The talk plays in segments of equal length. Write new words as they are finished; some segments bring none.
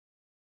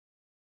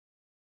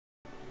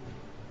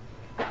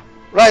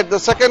Right, the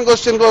second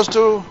question goes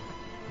to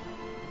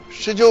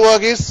Shiju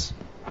Vergis.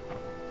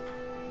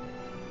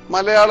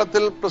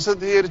 മലയാളത്തിൽ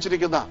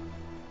പ്രസിദ്ധീകരിച്ചിരിക്കുന്ന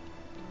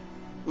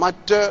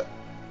മറ്റ്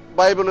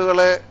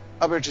ബൈബിളുകളെ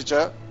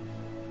അപേക്ഷിച്ച്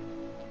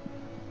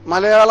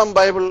മലയാളം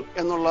ബൈബിൾ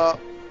എന്നുള്ള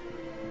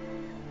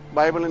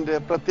ബൈബിളിന്റെ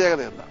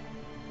പ്രത്യേകത എന്താണ്,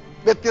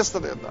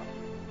 വ്യത്യസ്തത എന്താണ്?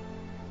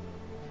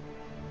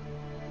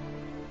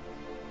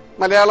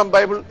 മലയാളം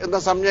ബൈബിൾ എന്ന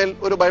സംജ്ഞയിൽ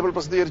ഒരു ബൈബിൾ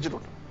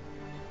പ്രസിദ്ധീകരിച്ചിട്ടുണ്ട്.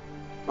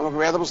 നമുക്ക്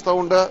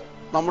വേദപുസ്തകമുണ്ട്,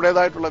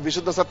 നമ്മുടേതായിട്ടുള്ള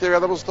വിശുദ്ധ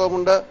സത്യവേദ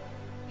പുസ്തകമുണ്ട്,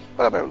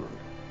 പല ബൈബിളുണ്ട്.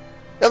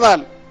 എന്നാൽ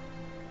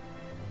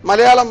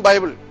മലയാളം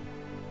ബൈബിൾ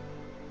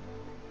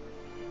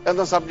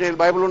എന്ന സംജ്ഞയിൽ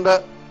ബൈബിളുണ്ട്.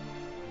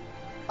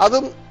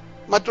 അതും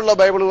മറ്റുള്ള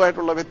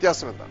ബൈബിളുമായിട്ടുള്ള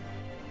വ്യത്യാസം എന്താണ്?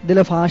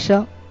 ഇതിലെ ഭാഷ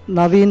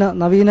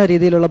നവീന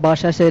രീതിയിലുള്ള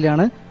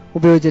ഭാഷാശൈലിയാണ്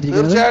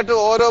ഉപയോഗിച്ചിരിക്കുന്നത്. തീർച്ചയായിട്ടും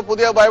ഓരോ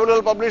പുതിയ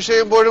ബൈബിളുകൾ പബ്ലിഷ്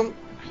ചെയ്യുമ്പോഴും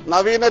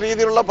നവീന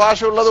രീതിയിലുള്ള ഭാഷ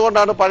ഉള്ളത്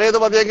കൊണ്ടാണ്. പഴയത്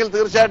മതിയെങ്കിൽ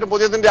തീർച്ചയായിട്ടും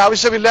പുതിയതിന്റെ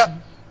ആവശ്യമില്ല.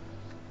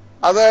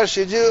 അത്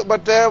ഷിജു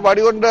മറ്റേ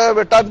വടികൊണ്ട്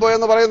വെട്ടാൻ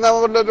പോയെന്ന് പറയുന്ന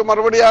ഒരു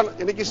മറുപടിയാണ്.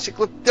 എനിക്ക്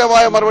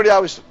കൃത്യമായ മറുപടി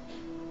ആവശ്യം.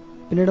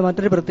 പിന്നീട്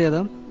മറ്റൊരു പ്രത്യേകത,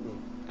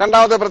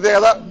 രണ്ടാമത്തെ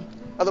പ്രത്യേകത,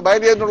 അത്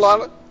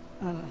ബൈനറിനുള്ളതാണ്.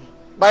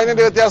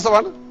 ബൈനറിന്റെ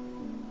വ്യത്യാസമാണ്.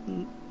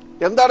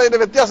 എന്താണ് ഇതിന്റെ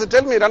വ്യത്യാസം?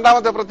 Tell me.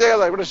 രണ്ടാമത്തെ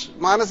പ്രത്യേകത. ഇവിടെ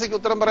മാനസിക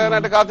ഉത്തരം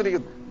പറയാനായിട്ട്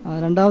കാത്തിരിക്കുന്നു.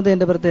 രണ്ടാമത്തെ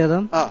എന്റെ പ്രത്യേകത,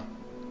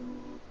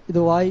 ഇത്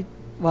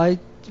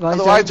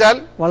വായിച്ചാൽ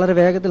വളരെ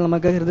വേഗത്തിൽ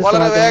നമുക്ക്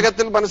വളരെ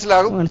വേഗത്തിൽ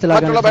മനസ്സിലാകും.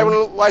 മറ്റുള്ള ബൈബിൾ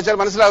വായിച്ചാൽ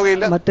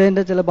മനസ്സിലാവുകയില്ല.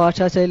 മറ്റേതിന്റെ ചില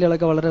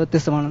ഭാഷാശൈലികളൊക്കെ വളരെ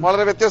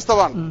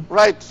വ്യത്യസ്തമാണ്.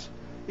 റൈറ്റ്.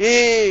 ഈ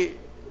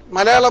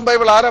മലയാളം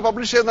ബൈബിൾ ആരാ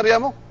പബ്ലിഷ്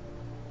ചെയ്യുന്നറിയാമോ?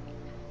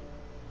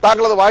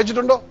 താങ്കൾ അത്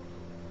വായിച്ചിട്ടുണ്ടോ?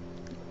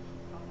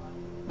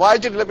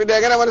 വായിച്ചിട്ടില്ല. പിന്നെ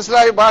എങ്ങനെ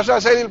മനസ്സിലായി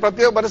ഭാഷാശൈലിയിൽ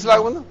പ്രത്യേകം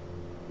മനസ്സിലാകുമെന്ന്?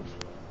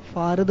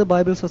 ഭാരത്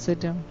ബൈബിൾ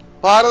സൊസൈറ്റിയാണ്.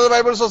 ഭാരത്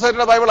ബൈബിൾ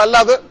സൊസൈറ്റിയുടെ ബൈബിൾ അല്ല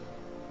അത്.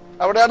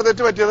 അവിടെയാണ്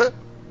തെറ്റുപറ്റിയത്.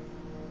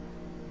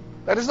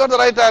 That is not the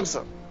right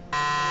answer.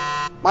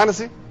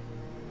 Manasi,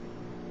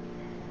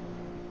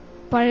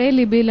 പഴയ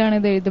ലിപിയിലാണ്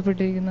ഇത്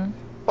എഴുതപ്പെട്ടിരിക്കുന്നത്.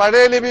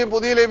 പഴയ ലിപിയും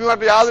പുതിയ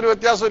ലിപിയുമായിട്ട് യാതൊരു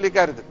വ്യത്യാസവും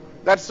ഇക്കാര്യത്തിൽ.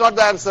 That's not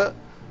the answer.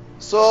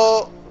 So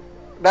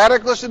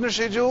direct question to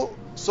Shiju.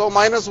 So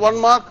 -1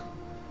 mark,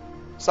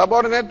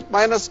 subordinate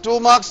 -2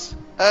 marks.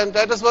 And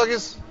Titus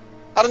Varghese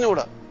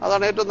അറിഞ്ഞുകൂടാ.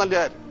 അതാണ് ഏറ്റവും നല്ല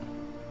കാര്യം.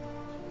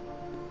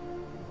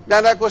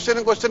 ഞാൻ ആ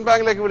ക്വസ്റ്റ്യൻ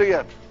ബാങ്കിലേക്ക്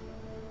വിടുകയാണ്.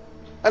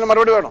 അതിന്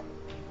മറുപടി വേണം.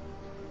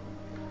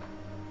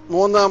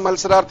 3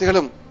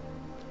 മത്സരാർത്ഥികളും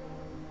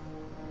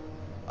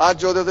ആ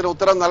ചോദ്യത്തിന്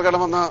ഉത്തരം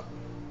നൽകണമെന്ന്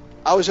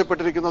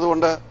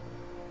ആവശ്യപ്പെട്ടിരിക്കുന്നതുകൊണ്ട്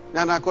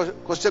ഞാൻ ആ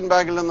ക്വസ്റ്റ്യൻ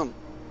ബാങ്കിൽ നിന്നും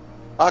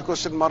ആ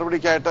ക്വസ്റ്റ്യൻ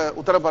മറുപടിക്കായിട്ട്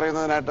ഉത്തരം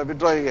പറയുന്നതിനായിട്ട്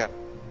വിഡ്രോ ചെയ്യുകയാണ്.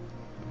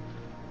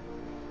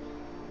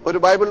 ഒരു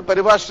ബൈബിൾ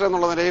പരിഭാഷകൻ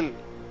എന്നുള്ള നിലയിൽ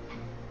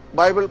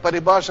ബൈബിൾ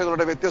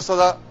പരിഭാഷകളുടെ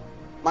വ്യത്യസ്തത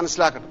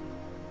മനസ്സിലാക്കണം.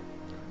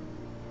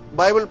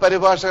 ബൈബിൾ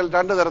പരിഭാഷകൾ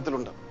 2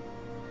 തരത്തിലുണ്ട്.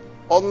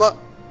 ഒന്ന്,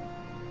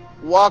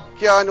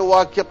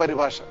 വാക്യാനുവാക്യ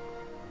പരിഭാഷ.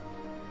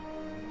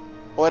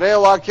 ഒരേ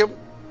വാക്യം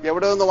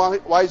എവിടെ നിന്ന്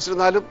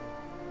വായിച്ചിരുന്നാലും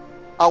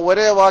ആ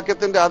ഒരേ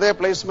വാക്യത്തിന്റെ അതേ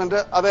പ്ലേസ്മെന്റ്,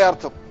 അതേ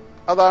അർത്ഥം.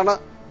 അതാണ്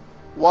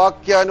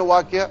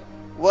വാക്യാനുവാക്യ,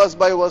 വേഴ്സ്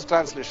ബൈ വേഴ്സ്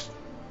ട്രാൻസ്ലേഷൻ.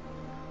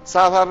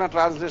 സാധാരണ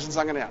ട്രാൻസ്ലേഷൻസ്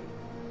അങ്ങനെയാണ്.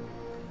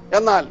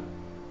 എന്നാൽ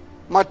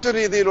മറ്റു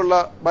രീതിയിലുള്ള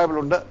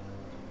ബൈബിളുണ്ട്.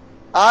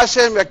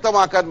 ആശയം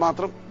വ്യക്തമാക്കാൻ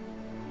മാത്രം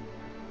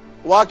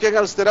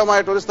വാക്യങ്ങൾ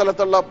സ്ഥിരമായിട്ട് ഒരു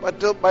സ്ഥലത്തുള്ള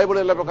മറ്റ്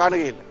ബൈബിളുകളിലൊക്കെ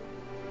കാണുകയില്ല.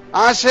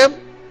 ആശയം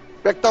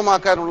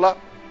വ്യക്തമാക്കാനുള്ള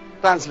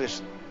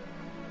ട്രാൻസ്ലേഷൻ,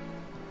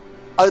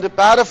 അതിന്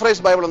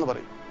പാരഫ്രൈസ് ബൈബിൾ എന്ന്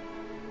പറയും.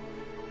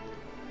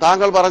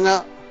 താങ്കൾ പറഞ്ഞ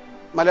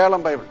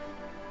മലയാളം ബൈബിൾ,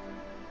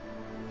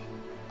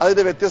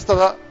 അതിന്റെ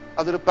വ്യത്യസ്തത,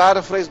 അതൊരു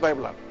പാരഫ്രൈസ്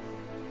ബൈബിളാണ്.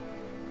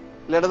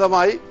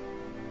 ലളിതമായി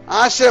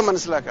ആശയം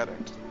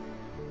മനസ്സിലാക്കാനായിട്ട്.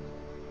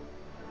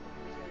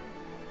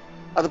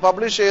 അത്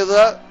പബ്ലിഷ്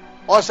ചെയ്തത്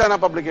ഓശാന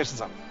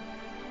പബ്ലിക്കേഷൻസ് ആണ്.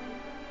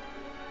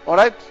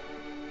 ഓൾറൈറ്റ്.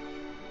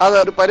 അത്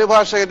ഒരു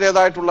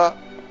പരിഭാഷകന്റേതായിട്ടുള്ള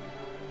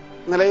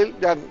നിലയിൽ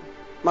ഞാൻ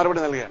മറുപടി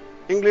നൽകുകയാണ്.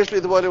 ഇംഗ്ലീഷിൽ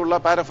ഇതുപോലെയുള്ള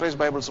പാരഫ്രൈസ്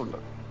ബൈബിൾസ് ഉണ്ട്.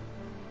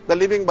 The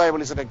living Bible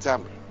is an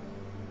example.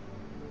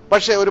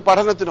 പക്ഷേ ഒരു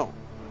പഠനത്തിനോ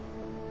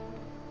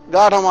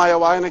ഗാഠമായ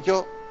വായനയ്ക്കോ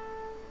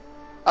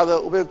അത്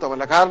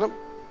ഉപയുക്തമല്ല. കാരണം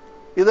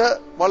ഇത്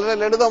വളരെ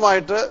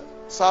ലളിതമായിട്ട്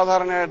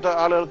സാധാരണയായിട്ട്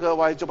ആളുകൾക്ക്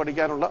വായിച്ച്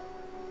പഠിക്കാനുള്ള,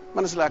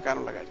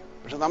 മനസ്സിലാക്കാനുള്ള കാര്യം.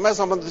 പക്ഷെ നമ്മെ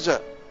സംബന്ധിച്ച്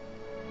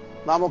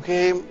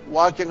നാമൊക്കെയും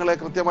വാക്യങ്ങളെ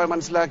കൃത്യമായി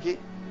മനസ്സിലാക്കി,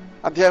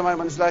 അധ്യായമായി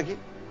മനസ്സിലാക്കി.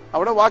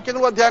 അവിടെ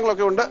വാക്യങ്ങളും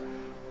അധ്യായങ്ങളൊക്കെ ഉണ്ട്.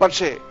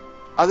 പക്ഷേ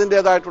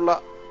അതിൻ്റെതായിട്ടുള്ള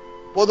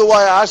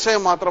പൊതുവായ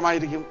ആശയം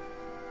മാത്രമായിരിക്കും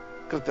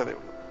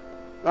കൃത്യതയുള്ളത്.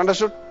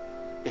 Understood?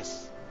 Yes.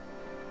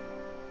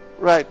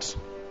 Right.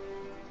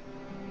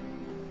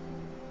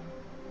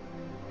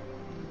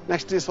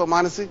 Next is four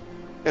Manasi.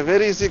 A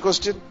very easy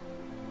question.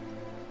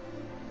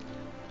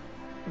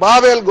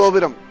 Babel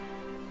ഗോപുരം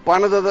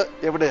പണിതത്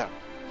എവിടെയാണ്?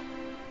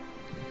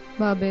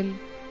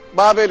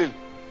 ബാബേലിൽ.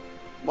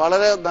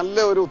 വളരെ നല്ല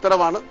ഒരു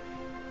ഉത്തരമാണ്.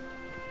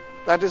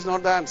 That is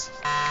not the answer.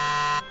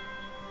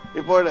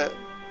 ഇപ്പോൾ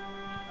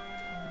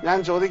ഞാൻ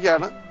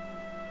ചോദിക്കുകയാണ്,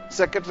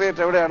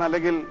 സെക്രട്ടേറിയറ്റ് എവിടെയാണ്,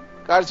 അല്ലെങ്കിൽ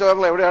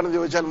കാഴ്ചബംഗ്ല എവിടെയാണെന്ന്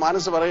ചോദിച്ചാൽ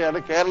മാനസ് പറയുകയാണ്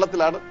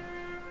കേരളത്തിലാണ്.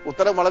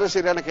 ഉത്തരം വളരെ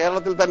ശരിയാണ്,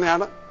 കേരളത്തിൽ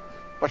തന്നെയാണ്.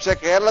 പക്ഷെ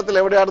കേരളത്തിൽ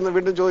എവിടെയാണെന്ന്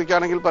വീണ്ടും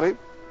ചോദിക്കുകയാണെങ്കിൽ പറയും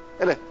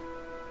അല്ലേ?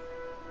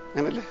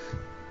 അങ്ങനല്ലേ?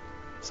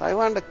 So I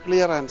want A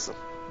clear answer.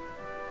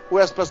 Who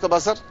has pressed the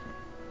buzzer?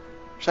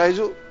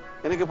 Shaiju.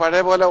 എനിക്ക്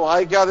പഴയ പോലെ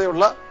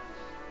വായിക്കാതെയുള്ള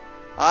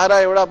ആരാ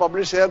എവിടെ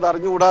പബ്ലിഷ് ചെയ്യാൻ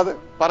അറിഞ്ഞുകൂടാതെ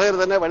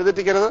പറയരുത്, തന്നെ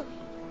വഴിതെറ്റിക്കരുത്.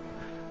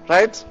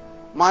 Right?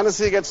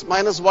 Manasi gets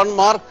 -1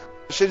 mark.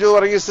 Shiju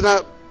വർഗീസിന്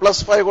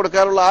 +5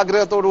 കൊടുക്കാനുള്ള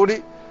ആഗ്രഹത്തോടുകൂടി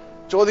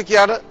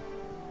ചോദിക്കുകയാണ്.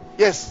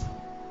 യെസ്,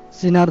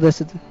 ഷിനാർ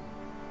ദേശത്ത്.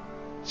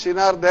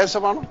 ഷിനാർ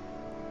ദേശമാണ്.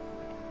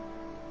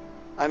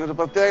 അതിനൊരു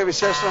പ്രത്യേക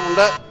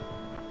വിശേഷണമുണ്ട്.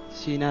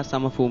 ഷിനാർ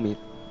സമഭൂമിയിൽ.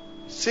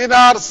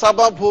 ഷിനാർ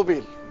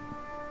സമഭൂമിയിൽ.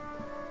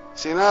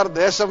 ഷിനാർ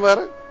ദേശം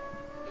വേറെ,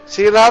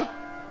 Shinar.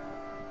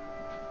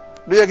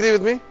 Do you agree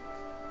with me?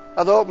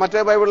 അതോ മറ്റേ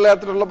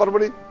ബൈബിളിലുള്ള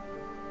മറുപടി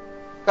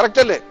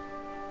കറക്റ്റ് അല്ലേ?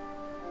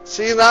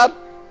 ഷിനാർ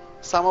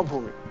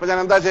സമഭൂമി. ഇപ്പൊ ഞാൻ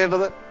എന്താ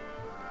ചെയ്യേണ്ടത്?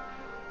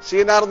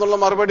 ഷിനാർ എന്നുള്ള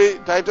മറുപടി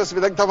ടൈറ്റസ്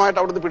വിദഗ്ധമായിട്ട്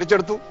അവിടുന്ന്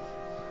പിടിച്ചെടുത്തു.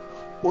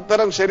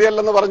 ഉത്തരം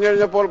ശരിയല്ലെന്ന് പറഞ്ഞു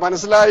കഴിഞ്ഞപ്പോൾ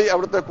മനസ്സിലായി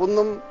അവിടുത്തെ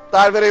കുന്നും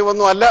താഴ്വരയും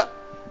ഒന്നും അല്ല,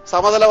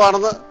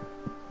 സമതലമാണെന്ന്.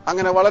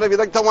 അങ്ങനെ വളരെ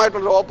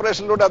വിദഗ്ധമായിട്ടുള്ള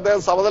ഓപ്പറേഷനിലൂടെ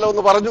അദ്ദേഹം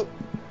സമതലമെന്ന് പറഞ്ഞു.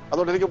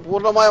 അതുകൊണ്ട് എനിക്ക്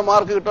പൂർണ്ണമായ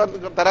മാർക്ക്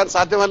തരാൻ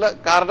സാധ്യമല്ല.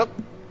 കാരണം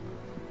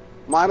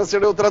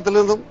മാനസിയുടെ ഉത്തരത്തിൽ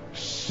നിന്നും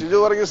ഷിജു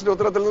വർഗീസിന്റെ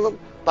ഉത്തരത്തിൽ നിന്നും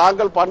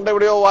താങ്കൾ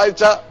പണ്ടെവിടെയോ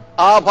വായിച്ച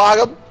ആ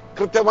ഭാഗം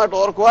കൃത്യമായിട്ട്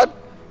ഓർക്കുവാൻ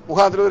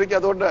മുഖാതിരൊരുക്കി.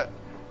 അതുകൊണ്ട്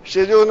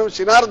ഷിജുവിനും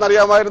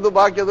ഷിനാറിനറിയാമായിരുന്നു,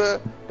 ബാക്കിയത്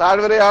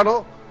താഴ്വരയാണോ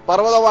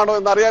പർവ്വതമാണോ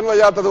എന്നറിയാൻ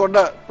വയ്യാത്തത്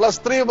കൊണ്ട്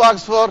 +3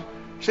 marks four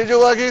Shiju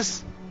Varghese.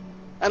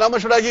 And how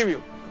much should I give you?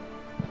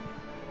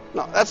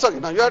 No, that's okay.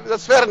 No,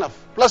 that's fair enough.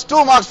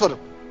 +2 marks for him.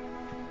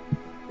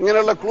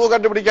 ഇങ്ങനെയുള്ള ക്ലൂ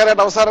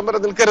കണ്ടുപിടിക്കാനായിട്ട് അവസാനം വരെ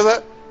നിൽക്കരുത്.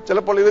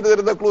 ചിലപ്പോൾ ഇവര്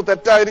തരുന്ന ക്ലൂ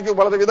തെറ്റായിരിക്കും.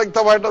 വളരെ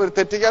വിദഗ്ധമായിട്ട് അവർ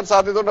തെറ്റിക്കാൻ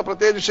സാധ്യതയുണ്ട്,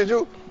 പ്രത്യേകിച്ച് Shiju.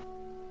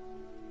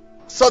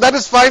 So that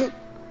is fine,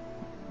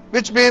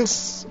 which means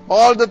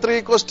all the 3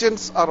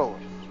 questions are over.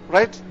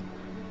 Right?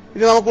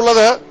 ഇനി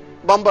നമുക്കുള്ളത്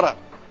ബമ്പറാണ്.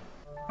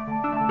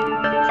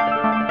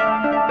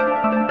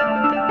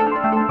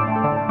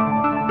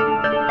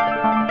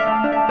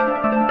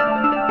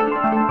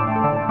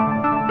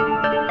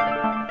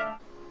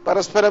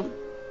 പരസ്പരം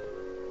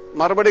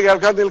മറുപടി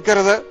കേൾക്കാൻ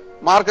നിൽക്കരുത്,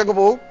 മാർക്കങ്ങ്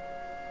പോവും.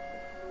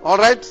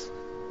 Alright?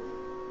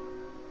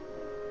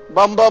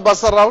 Bumper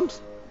buzzer round.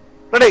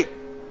 Ready?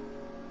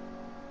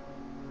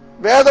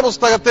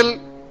 വേദപുസ്തകത്തിൽ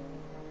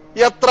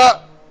എത്ര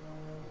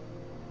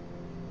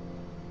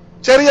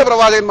ചെറിയ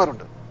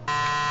പ്രവാചകന്മാരുണ്ട്?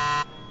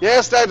 ഏ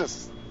സ്റ്റാറ്റസ്?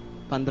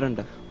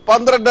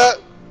 12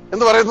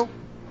 എന്ന് പറയുന്നു.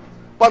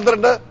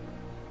 12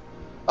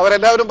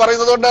 അവരെല്ലാവരും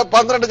പറയുന്നതുകൊണ്ട്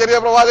 12 ചെറിയ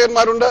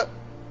പ്രവാചകന്മാരുണ്ട്.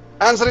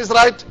 Answer is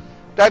right.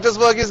 Titus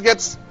Vergis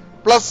gets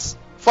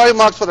 +5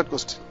 marks for that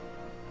question.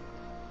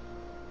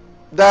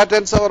 That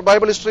ends our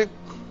Bible history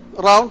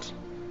round.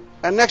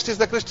 And next is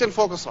the Christian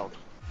focus round.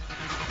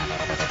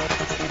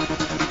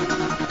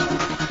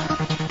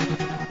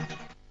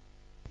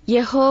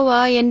 യഹോവ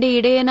എന്റെ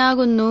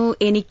ഇടയനാകുന്നു,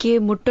 എനിക്ക്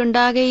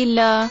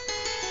മുട്ടുണ്ടാകയില്ല.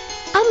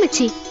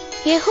 അമ്മച്ചി,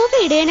 യഹോവ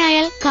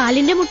ഇടയനായാൽ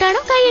കാലിന്റെ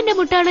മുട്ടാണോ കൈയിന്റെ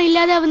മുട്ടാണോ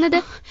ഇല്ലാതാവുന്നത്?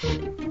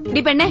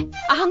 ഡി പെണ്ണെ,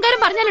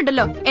 അഹങ്കാരം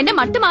പറഞ്ഞാലുണ്ടല്ലോ എന്റെ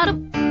മട്ട് മാറും.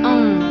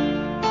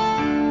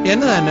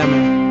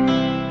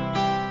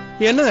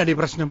 എന്നതാടി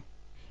പ്രശ്നം?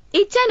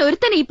 ഇച്ചാൻ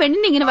ഒരുത്തനെ ഈ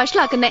പെണ്ണിനെ ഇങ്ങനെ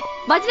വഷളാക്കുന്നേ.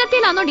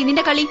 വചനത്തിലാണോടി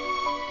നിന്റെ കളി?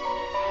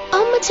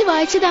 അമ്മച്ചി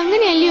വായിച്ചത്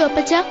അങ്ങനെയല്ലയോ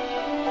അപ്പച്ച?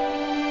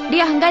 ഡി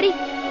അഹങ്കാരി,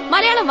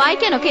 മലയാളം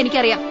വായിക്കാനൊക്കെ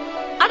എനിക്കറിയാം.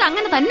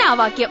 അതങ്ങനെ തന്നെ ആ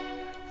വാക്യം.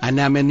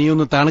 അന്നാമ്മ, നീ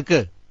ഒന്ന് തണുക്ക്.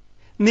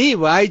 നീ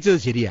വായിച്ചത്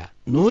ശരിയാ.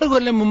 100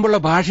 കൊല്ലം മുമ്പുള്ള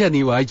ഭാഷയാ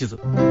നീ വായിച്ചത്.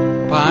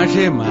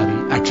 ഭാഷയും മാറി,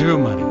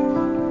 അക്ഷരവും മാറി.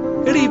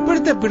 എടി,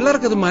 ഇപ്പോഴത്തെ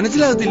പിള്ളേർക്കത്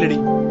മനസ്സിലാകത്തില്ലടി.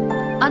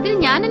 അതിന്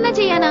ഞാൻ എന്നാ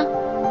ചെയ്യാനാ?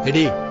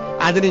 എടി,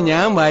 അതിന്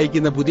ഞാൻ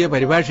വായിക്കുന്ന പുതിയ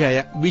പരിഭാഷയായ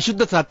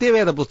വിശുദ്ധ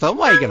സത്യവേദ പുസ്തകം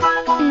വായിക്കണം.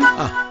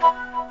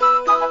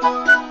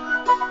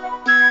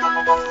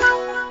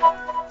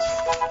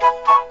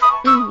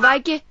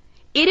 വായിക്കേ.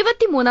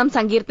 23-ാം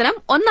സങ്കീർത്തനം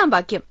 1-ാം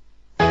വാക്യം.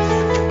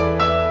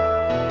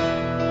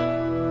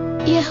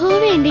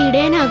 യഹോവ എന്റെ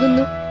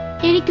ഇടയനാകുന്നു,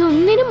 എനിക്ക്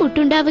ഒന്നിനും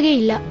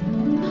മുട്ടുണ്ടാവുകയില്ല.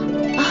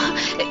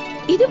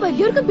 ഇത്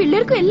വലിയവർക്കും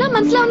പിള്ളേർക്കും എല്ലാം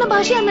മനസ്സിലാവുന്ന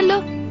ഭാഷയാണല്ലോ.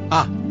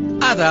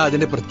 അതാ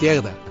അതിന്റെ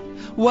പ്രത്യേകത.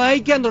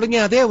 വായിക്കാൻ തുടങ്ങി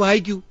അതേ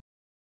വായിക്കൂ.